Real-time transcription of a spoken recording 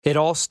It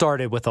all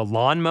started with a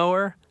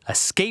lawnmower, a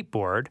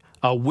skateboard,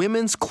 a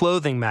women's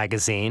clothing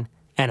magazine,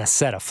 and a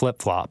set of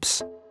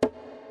flip-flops.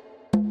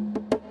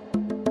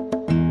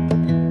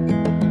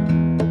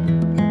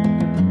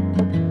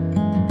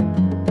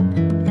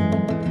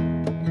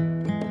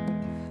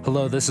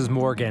 Hello, this is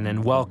Morgan,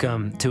 and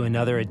welcome to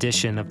another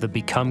edition of the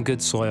Become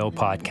Good Soil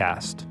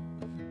podcast.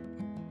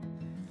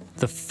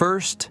 The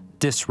first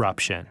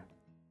disruption.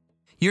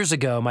 Years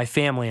ago, my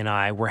family and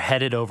I were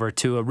headed over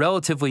to a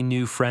relatively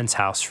new friend's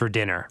house for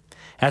dinner.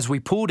 As we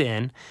pulled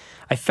in,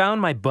 I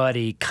found my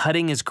buddy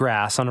cutting his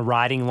grass on a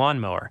riding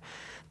lawnmower.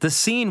 The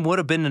scene would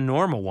have been a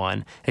normal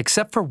one,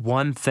 except for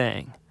one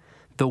thing: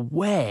 the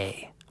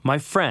way my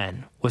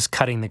friend was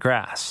cutting the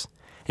grass.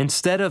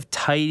 Instead of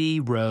tidy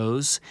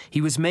rows,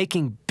 he was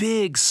making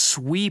big,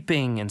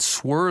 sweeping and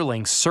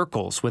swirling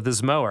circles with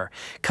his mower,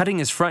 cutting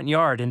his front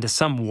yard into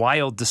some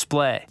wild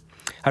display.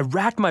 I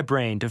racked my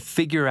brain to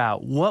figure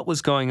out what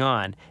was going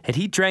on. Had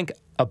he drank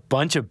a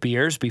bunch of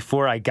beers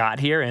before I got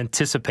here in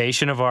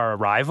anticipation of our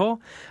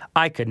arrival?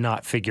 I could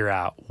not figure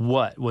out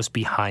what was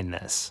behind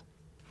this.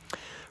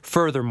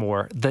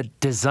 Furthermore, the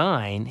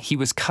design he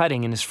was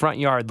cutting in his front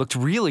yard looked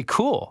really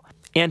cool,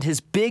 and his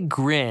big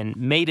grin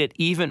made it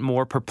even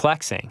more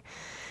perplexing.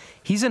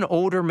 He's an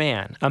older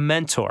man, a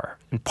mentor,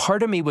 and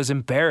part of me was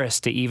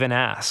embarrassed to even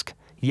ask.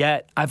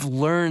 Yet, I've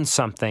learned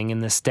something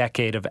in this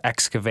decade of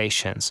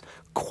excavations.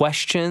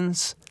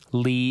 Questions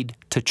lead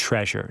to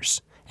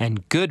treasures,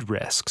 and good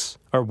risks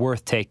are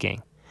worth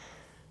taking.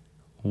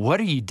 "What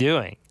are you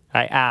doing?"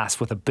 I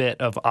asked with a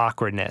bit of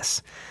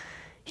awkwardness.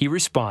 He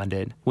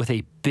responded with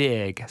a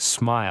big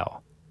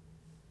smile.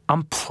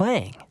 "I'm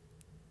playing."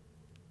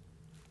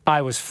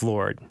 I was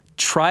floored.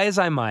 Try as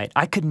I might,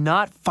 I could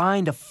not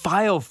find a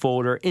file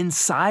folder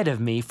inside of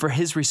me for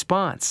his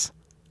response.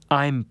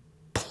 "I'm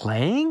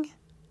playing?"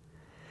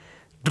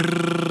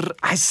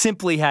 I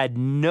simply had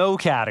no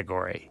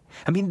category.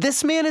 I mean,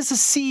 this man is the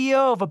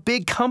CEO of a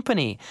big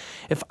company.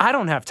 If I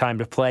don't have time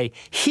to play,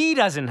 he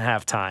doesn't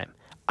have time.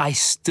 I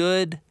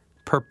stood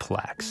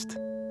perplexed.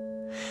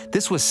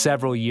 This was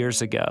several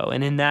years ago,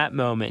 and in that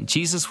moment,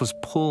 Jesus was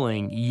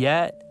pulling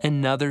yet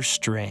another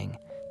string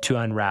to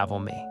unravel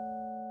me.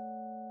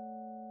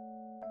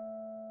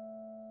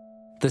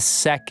 The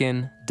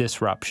second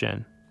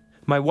disruption.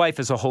 My wife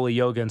is a holy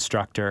yoga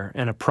instructor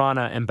and a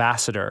prana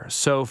ambassador,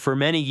 so for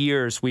many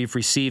years we've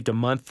received a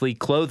monthly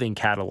clothing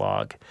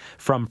catalog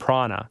from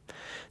Prana.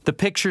 The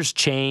pictures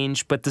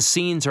change, but the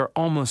scenes are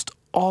almost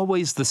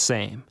always the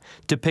same,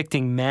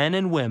 depicting men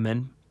and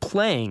women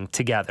playing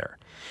together.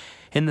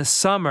 In the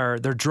summer,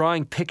 they're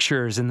drawing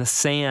pictures in the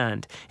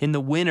sand. In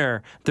the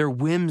winter, they're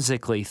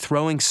whimsically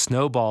throwing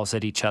snowballs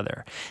at each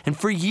other. And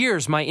for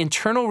years, my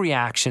internal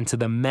reaction to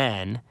the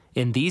men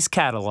in these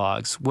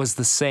catalogs was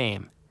the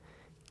same.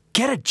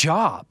 Get a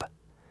job.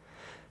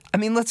 I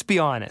mean, let's be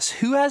honest.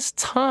 Who has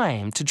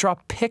time to draw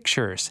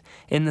pictures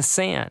in the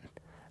sand?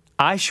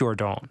 I sure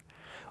don't.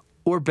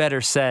 Or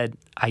better said,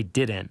 I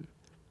didn't.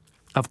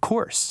 Of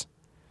course.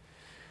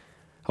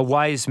 A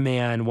wise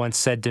man once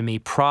said to me,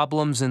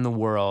 "Problems in the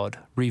world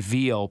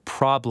reveal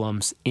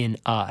problems in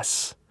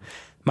us."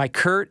 My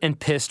curt and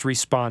pissed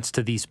response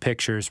to these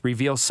pictures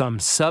reveals some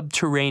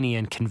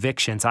subterranean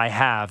convictions I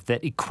have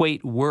that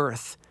equate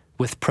worth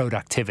with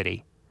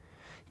productivity.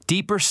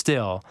 Deeper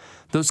still,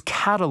 those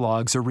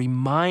catalogs are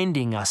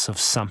reminding us of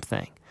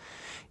something.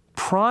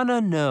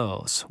 Prana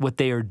knows what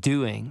they are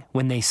doing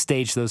when they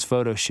stage those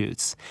photo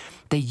shoots.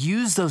 They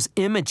use those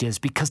images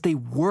because they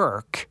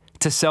work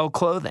to sell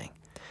clothing.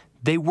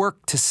 They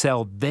work to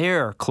sell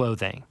their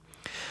clothing.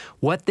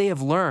 What they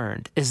have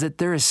learned is that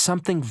there is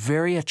something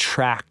very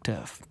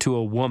attractive to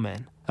a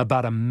woman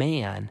about a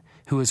man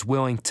who is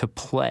willing to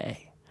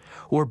play.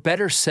 Or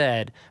better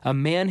said, a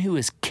man who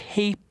is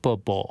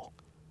capable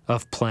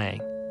of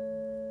playing.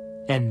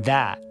 And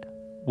that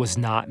was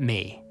not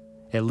me,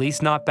 at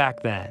least not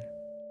back then.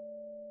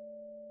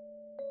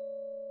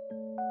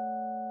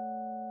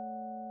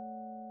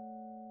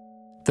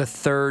 The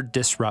third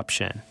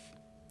disruption.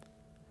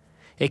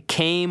 It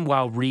came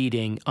while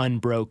reading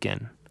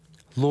Unbroken,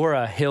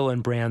 Laura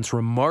Hillenbrand's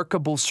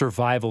remarkable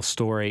survival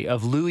story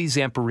of Louis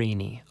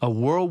Zamperini, a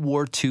World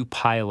War II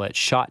pilot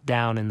shot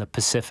down in the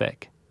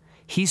Pacific.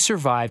 He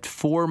survived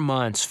 4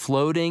 months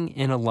floating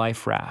in a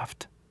life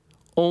raft,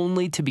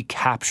 only to be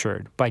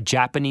captured by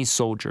Japanese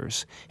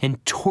soldiers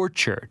and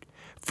tortured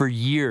for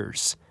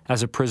years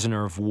as a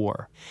prisoner of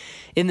war.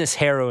 In this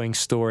harrowing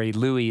story,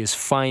 Louis is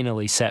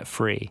finally set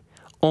free,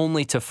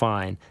 only to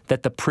find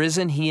that the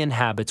prison he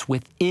inhabits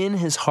within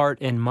his heart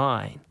and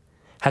mind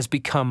has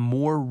become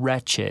more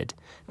wretched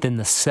than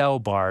the cell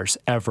bars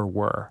ever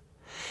were.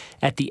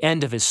 At the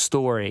end of his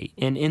story,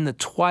 and in the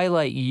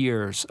twilight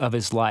years of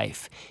his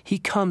life, he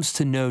comes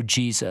to know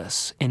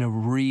Jesus in a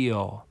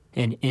real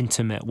and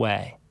intimate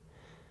way.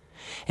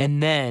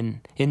 And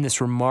then, in this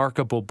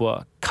remarkable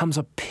book, comes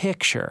a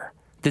picture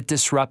that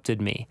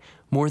disrupted me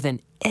more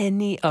than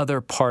any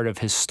other part of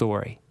his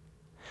story.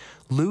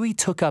 Louis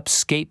took up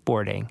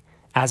skateboarding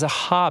as a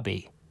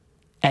hobby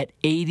at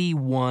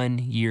 81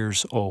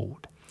 years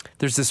old.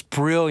 There's this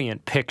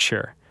brilliant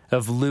picture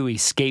of Louis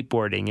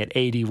skateboarding at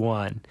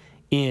 81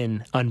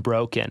 in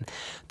Unbroken.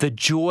 The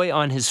joy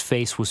on his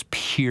face was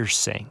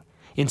piercing.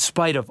 In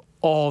spite of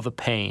all the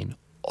pain,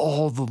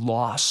 all the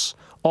loss,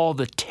 all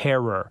the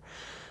terror,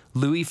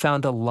 Louis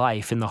found a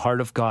life in the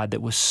heart of God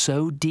that was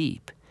so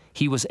deep,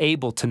 he was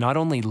able to not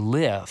only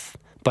live,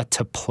 but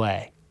to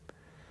play.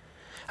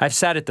 I've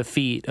sat at the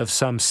feet of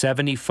some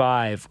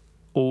 75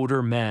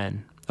 older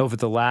men over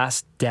the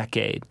last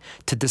decade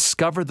to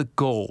discover the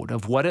gold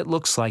of what it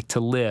looks like to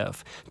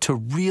live, to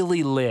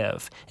really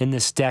live in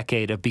this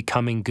decade of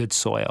becoming good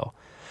soil.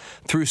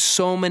 Through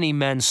so many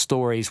men's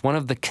stories, one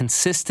of the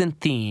consistent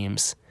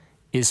themes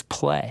is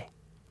play.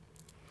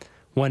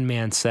 One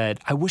man said,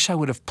 "I wish I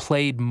would have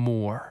played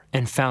more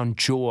and found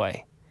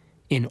joy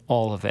in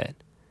all of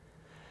it."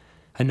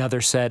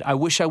 Another said, "I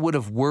wish I would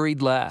have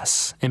worried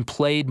less and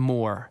played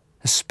more,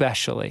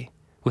 especially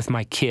with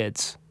my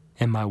kids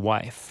and my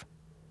wife."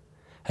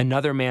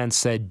 Another man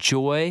said,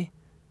 "Joy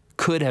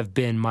could have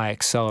been my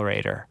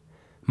accelerator,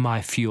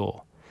 my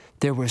fuel.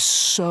 There was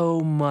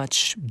so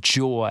much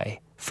joy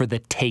for the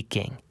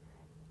taking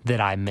that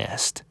I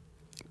missed."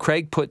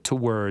 Craig put to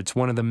words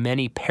one of the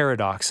many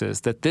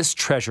paradoxes that this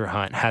treasure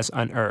hunt has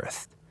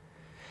unearthed.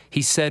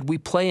 He said, "We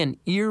play an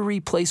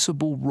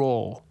irreplaceable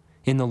role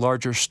in the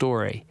larger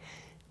story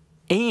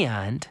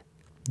and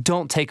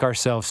don't take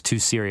ourselves too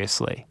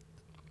seriously.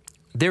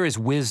 There is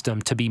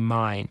wisdom to be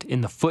mined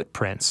in the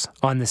footprints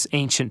on this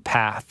ancient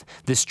path,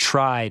 this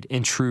tried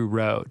and true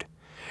road."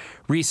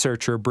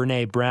 Researcher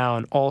Brené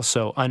Brown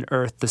also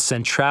unearthed the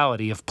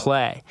centrality of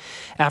play.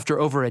 After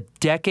over a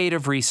decade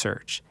of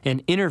research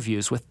and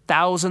interviews with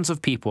thousands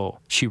of people,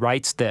 she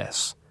writes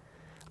this: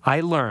 "I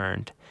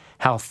learned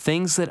how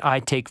things that I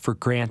take for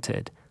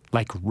granted,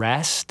 like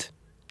rest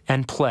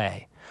and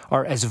play,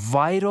 are as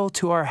vital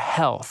to our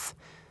health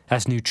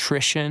as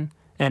nutrition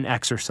and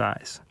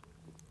exercise."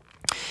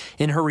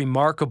 In her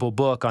remarkable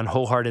book on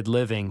wholehearted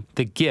living,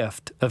 The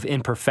Gift of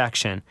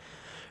Imperfection,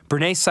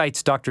 Brené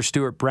cites Dr.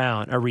 Stuart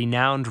Brown, a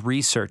renowned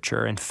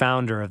researcher and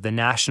founder of the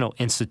National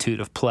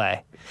Institute of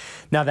Play.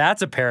 Now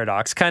that's a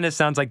paradox. Kind of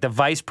sounds like the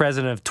vice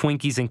president of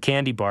Twinkies and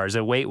candy bars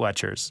at Weight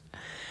Watchers.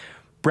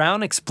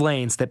 Brown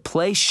explains that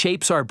play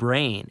shapes our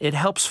brain. It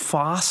helps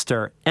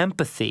foster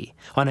empathy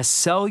on a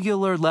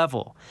cellular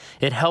level.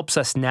 It helps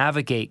us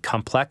navigate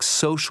complex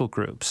social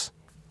groups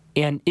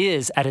and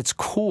is, at its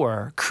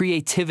core,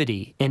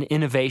 creativity and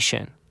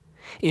innovation.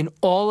 In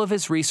all of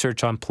his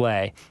research on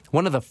play,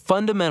 one of the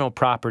fundamental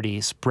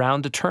properties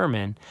Brown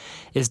determined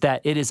is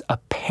that it is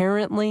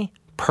apparently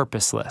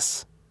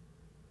purposeless.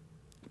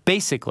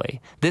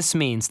 Basically, this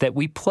means that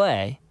we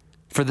play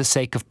for the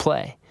sake of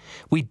play.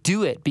 We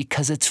do it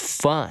because it's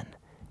fun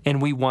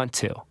and we want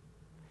to.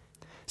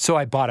 So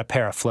I bought a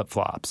pair of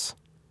flip-flops.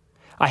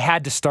 I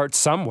had to start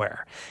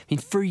somewhere.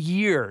 For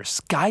years,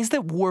 guys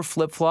that wore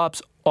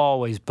flip-flops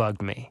always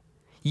bugged me.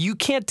 You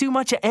can't do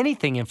much of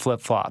anything in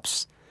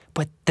flip-flops.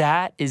 But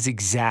that is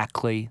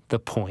exactly the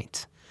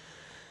point.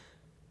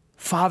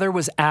 Father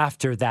was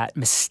after that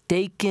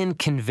mistaken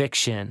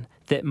conviction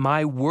that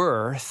my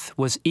worth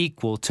was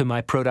equal to my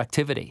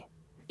productivity.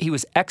 He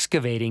was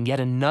excavating yet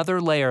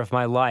another layer of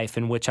my life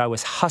in which I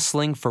was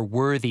hustling for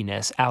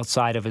worthiness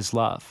outside of his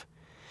love.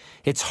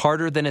 It's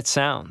harder than it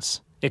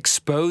sounds,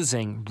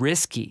 exposing,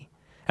 risky,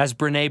 as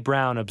Brené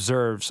Brown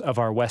observes of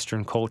our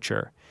Western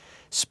culture.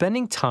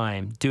 Spending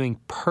time doing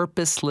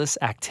purposeless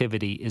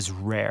activity is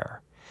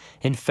rare.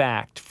 In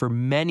fact, for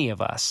many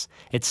of us,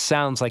 it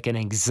sounds like an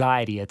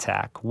anxiety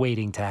attack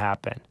waiting to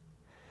happen.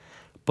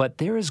 But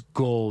there is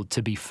gold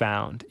to be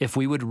found if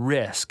we would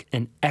risk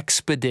an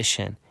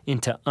expedition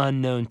into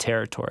unknown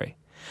territory.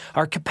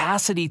 Our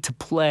capacity to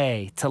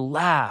play, to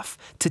laugh,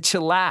 to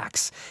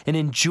chillax, and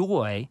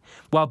enjoy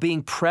while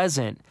being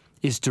present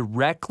is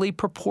directly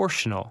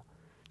proportional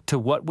to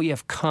what we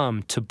have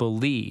come to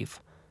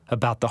believe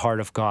about the heart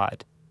of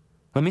God.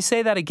 Let me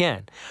say that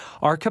again.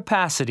 Our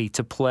capacity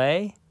to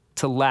play,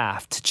 to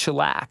laugh, to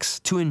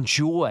chillax, to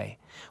enjoy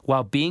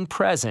while being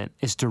present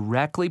is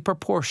directly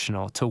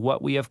proportional to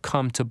what we have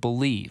come to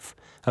believe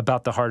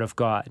about the heart of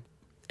God.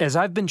 As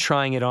I've been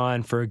trying it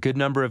on for a good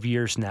number of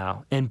years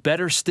now, and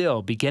better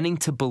still, beginning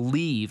to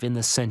believe in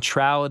the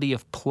centrality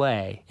of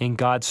play in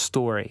God's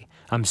story,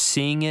 I'm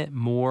seeing it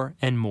more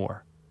and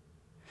more.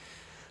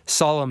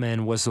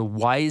 Solomon was the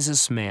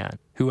wisest man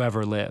who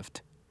ever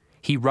lived.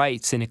 He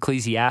writes in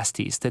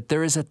Ecclesiastes that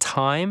there is a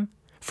time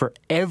for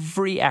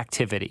every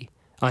activity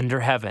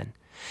under heaven,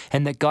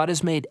 and that God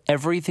has made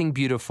everything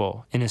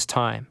beautiful in his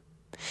time.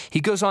 He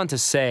goes on to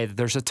say that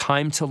there's a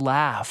time to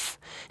laugh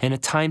and a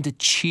time to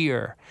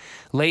cheer.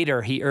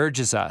 Later, he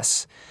urges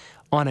us,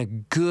 on a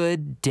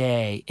good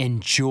day,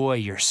 enjoy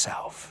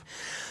yourself.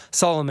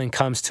 Solomon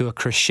comes to a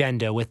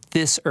crescendo with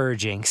this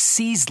urging: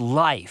 seize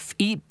life,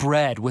 eat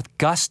bread with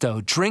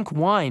gusto, drink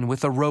wine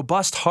with a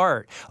robust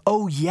heart.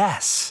 Oh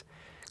yes,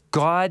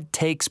 God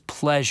takes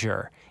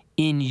pleasure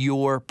in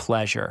your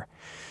pleasure.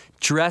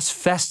 Dress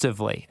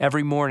festively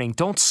every morning.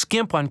 Don't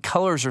skimp on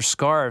colors or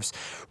scarves.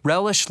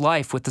 Relish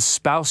life with the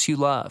spouse you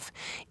love.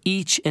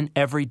 Each and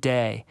every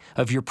day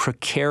of your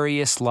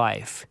precarious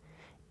life,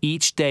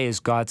 each day is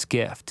God's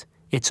gift.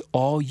 It's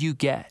all you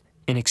get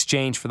in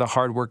exchange for the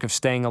hard work of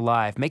staying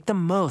alive. Make the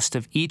most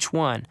of each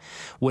one.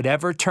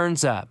 Whatever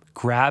turns up,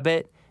 grab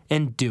it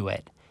and do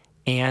it,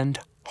 and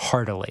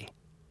heartily.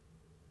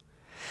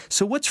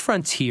 So what's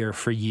frontier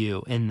for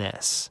you in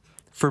this?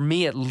 For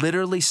me, it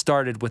literally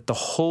started with the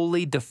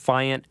wholly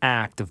defiant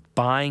act of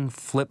buying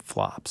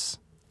flip-flops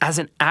as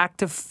an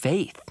act of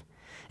faith,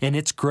 and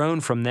it's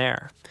grown from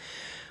there.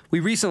 We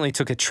recently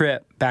took a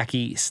trip back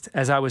east.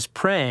 As I was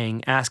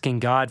praying, asking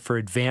God for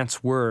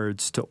advance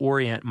words to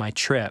orient my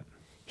trip,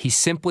 He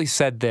simply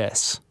said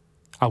this: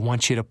 I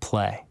want you to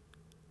play.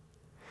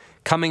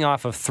 Coming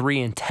off of 3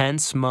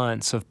 intense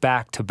months of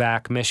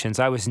back-to-back missions,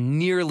 I was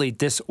nearly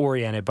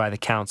disoriented by the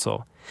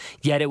counsel.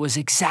 Yet it was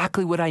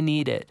exactly what I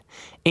needed,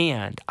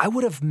 and I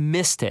would have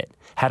missed it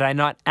had I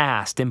not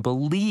asked and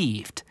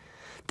believed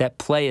that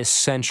play is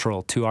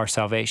central to our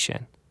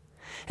salvation.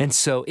 And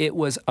so it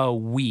was a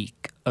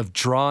week of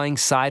drawing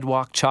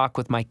sidewalk chalk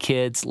with my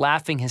kids,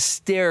 laughing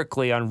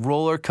hysterically on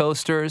roller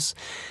coasters,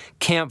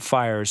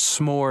 campfires,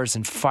 s'mores,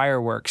 and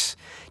fireworks,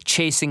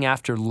 chasing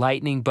after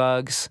lightning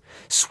bugs,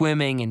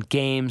 swimming in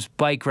games,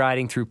 bike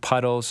riding through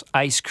puddles,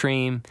 ice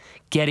cream,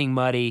 getting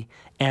muddy,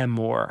 and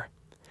more.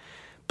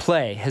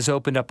 Play has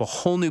opened up a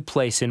whole new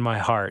place in my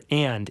heart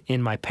and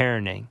in my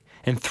parenting,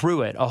 and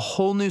through it, a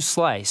whole new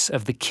slice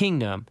of the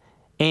kingdom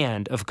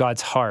and of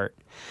God's heart.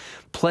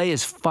 Play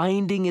is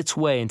finding its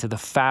way into the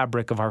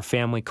fabric of our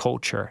family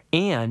culture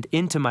and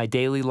into my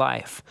daily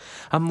life.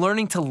 I'm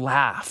learning to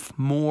laugh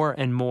more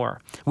and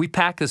more. We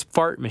pack this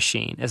fart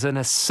machine as an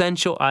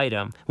essential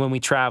item when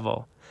we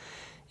travel.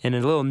 And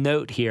a little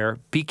note here,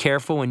 be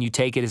careful when you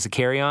take it as a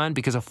carry-on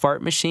because a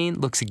fart machine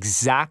looks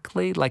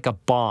exactly like a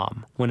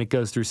bomb when it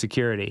goes through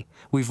security.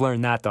 We've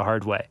learned that the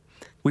hard way.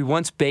 We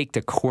once baked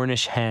a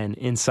Cornish hen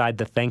inside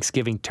the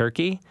Thanksgiving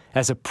turkey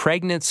as a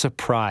pregnant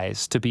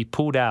surprise to be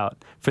pulled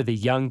out for the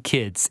young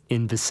kids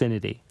in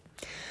vicinity.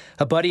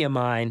 A buddy of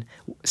mine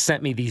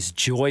sent me these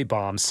Joy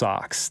Bomb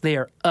socks. They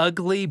are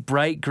ugly,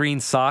 bright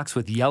green socks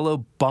with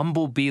yellow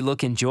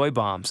bumblebee-looking Joy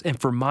Bombs. And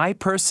for my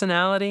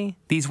personality,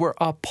 these were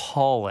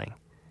appalling.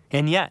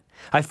 And yet,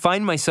 I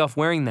find myself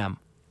wearing them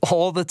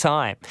all the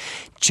time,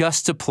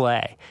 just to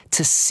play,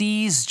 to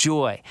seize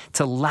joy,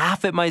 to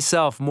laugh at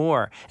myself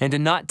more, and to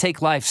not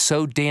take life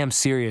so damn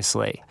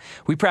seriously.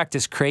 We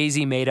practice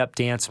crazy made-up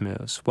dance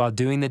moves while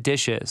doing the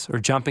dishes or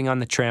jumping on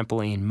the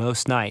trampoline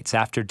most nights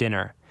after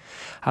dinner.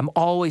 I'm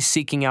always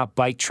seeking out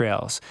bike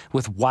trails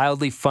with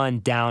wildly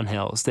fun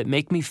downhills that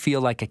make me feel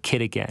like a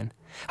kid again.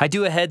 I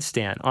do a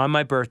headstand on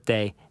my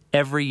birthday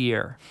every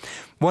year.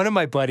 One of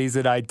my buddies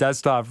and I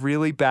dust off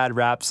really bad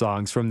rap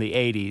songs from the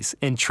 80s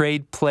and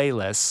trade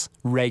playlists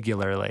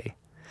regularly.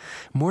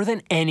 More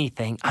than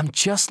anything, I'm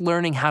just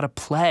learning how to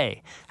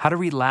play, how to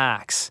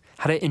relax,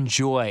 how to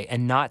enjoy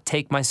and not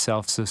take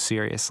myself so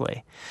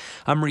seriously.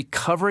 I'm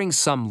recovering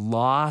some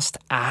lost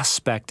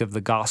aspect of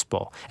the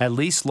gospel, at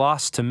least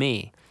lost to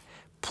me.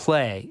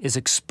 Play is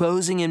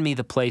exposing in me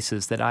the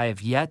places that I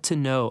have yet to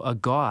know a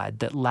God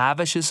that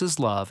lavishes His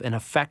love and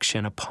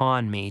affection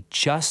upon me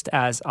just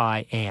as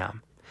I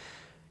am.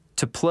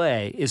 To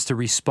play is to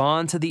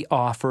respond to the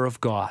offer of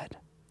God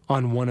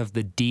on one of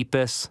the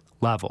deepest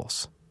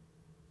levels.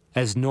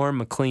 As Norm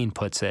Maclean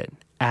puts it,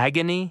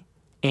 agony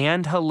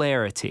and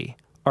hilarity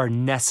are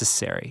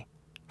necessary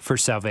for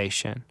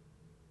salvation.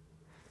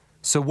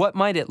 So what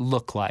might it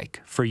look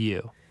like for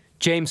you?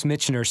 James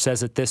Michener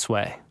says it this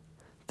way: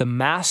 the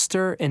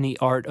master in the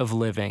art of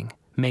living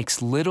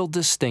makes little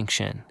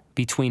distinction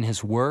between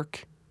his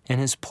work and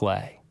his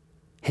play,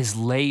 his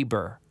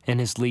labor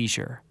and his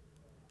leisure,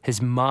 his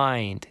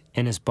mind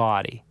and his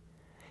body,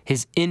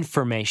 his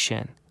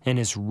information and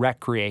his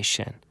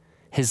recreation,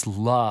 his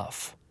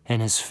love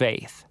and his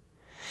faith.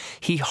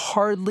 He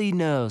hardly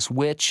knows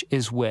which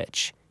is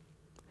which.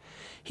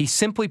 He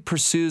simply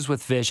pursues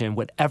with vision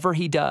whatever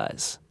he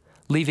does,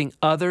 leaving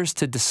others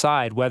to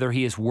decide whether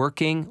he is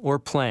working or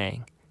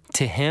playing.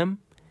 To him,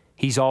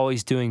 he's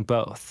always doing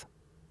both.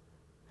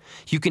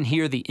 You can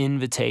hear the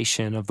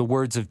invitation of the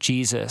words of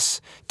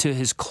Jesus to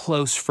his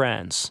close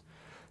friends,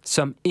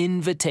 some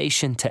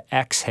invitation to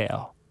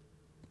exhale,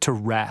 to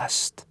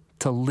rest,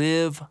 to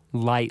live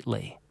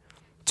lightly,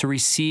 to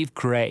receive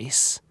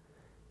grace,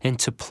 and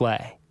to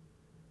play.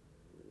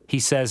 He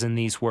says in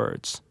these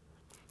words,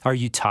 are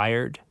you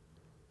tired?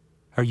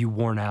 Are you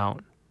worn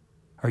out?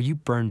 Are you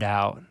burned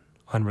out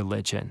on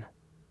religion?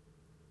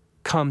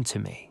 Come to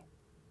me.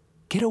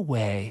 Get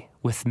away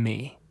with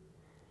me,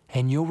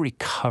 and you'll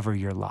recover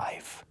your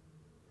life.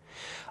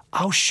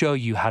 I'll show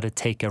you how to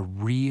take a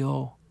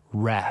real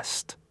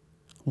rest.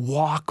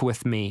 Walk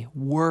with me,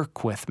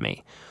 work with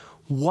me.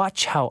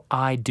 Watch how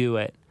I do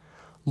it.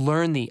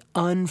 Learn the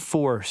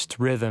unforced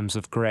rhythms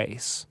of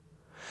grace.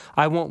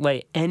 I won't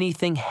lay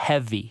anything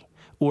heavy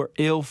or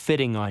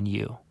ill-fitting on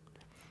you.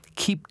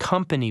 Keep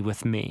company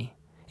with me,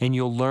 and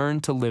you'll learn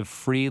to live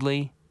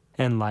freely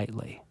and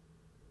lightly.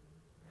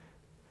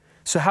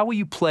 So how will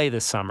you play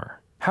this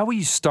summer? How will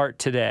you start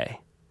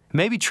today?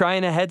 Maybe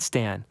trying a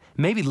headstand.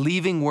 Maybe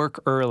leaving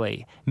work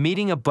early,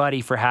 meeting a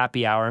buddy for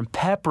happy hour, and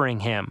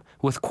peppering him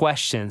with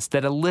questions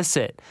that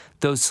elicit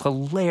those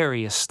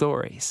hilarious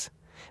stories.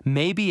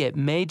 Maybe it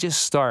may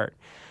just start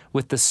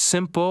with the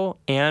simple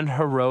and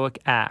heroic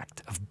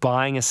act of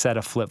buying a set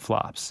of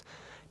flip-flops.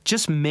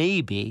 Just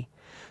maybe,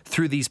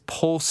 through these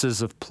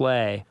pulses of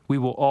play, we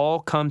will all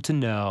come to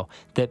know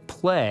that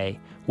play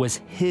was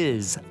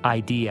his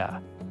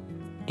idea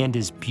and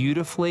is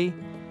beautifully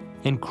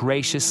and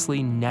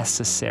graciously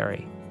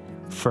necessary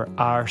for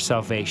our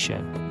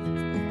salvation.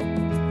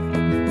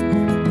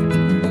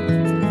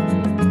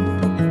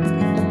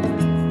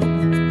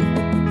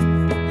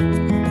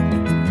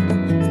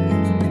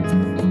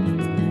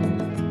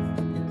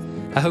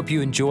 I hope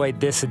you enjoyed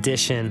this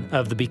edition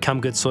of the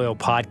Become Good Soil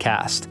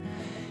podcast.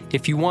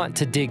 If you want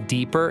to dig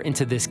deeper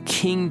into this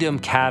kingdom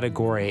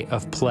category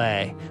of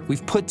play,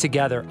 we've put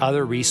together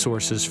other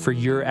resources for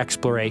your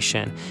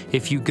exploration.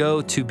 If you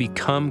go to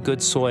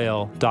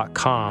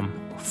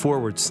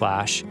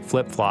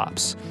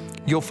becomegoodsoil.com/flip-flops,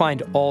 you'll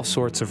find all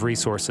sorts of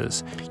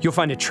resources. You'll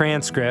find a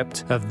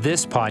transcript of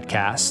this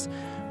podcast,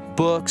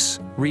 books,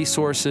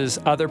 resources,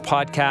 other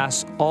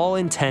podcasts, all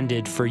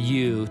intended for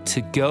you to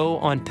go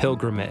on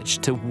pilgrimage,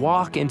 to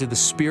walk into the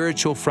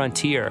spiritual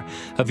frontier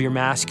of your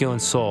masculine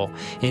soul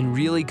and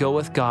really go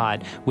with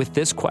God with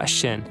this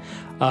question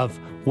of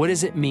what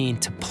does it mean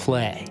to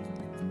play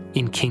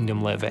in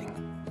kingdom living?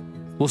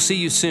 We'll see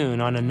you soon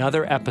on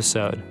another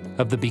episode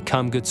of the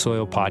Become Good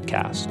Soil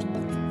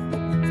podcast.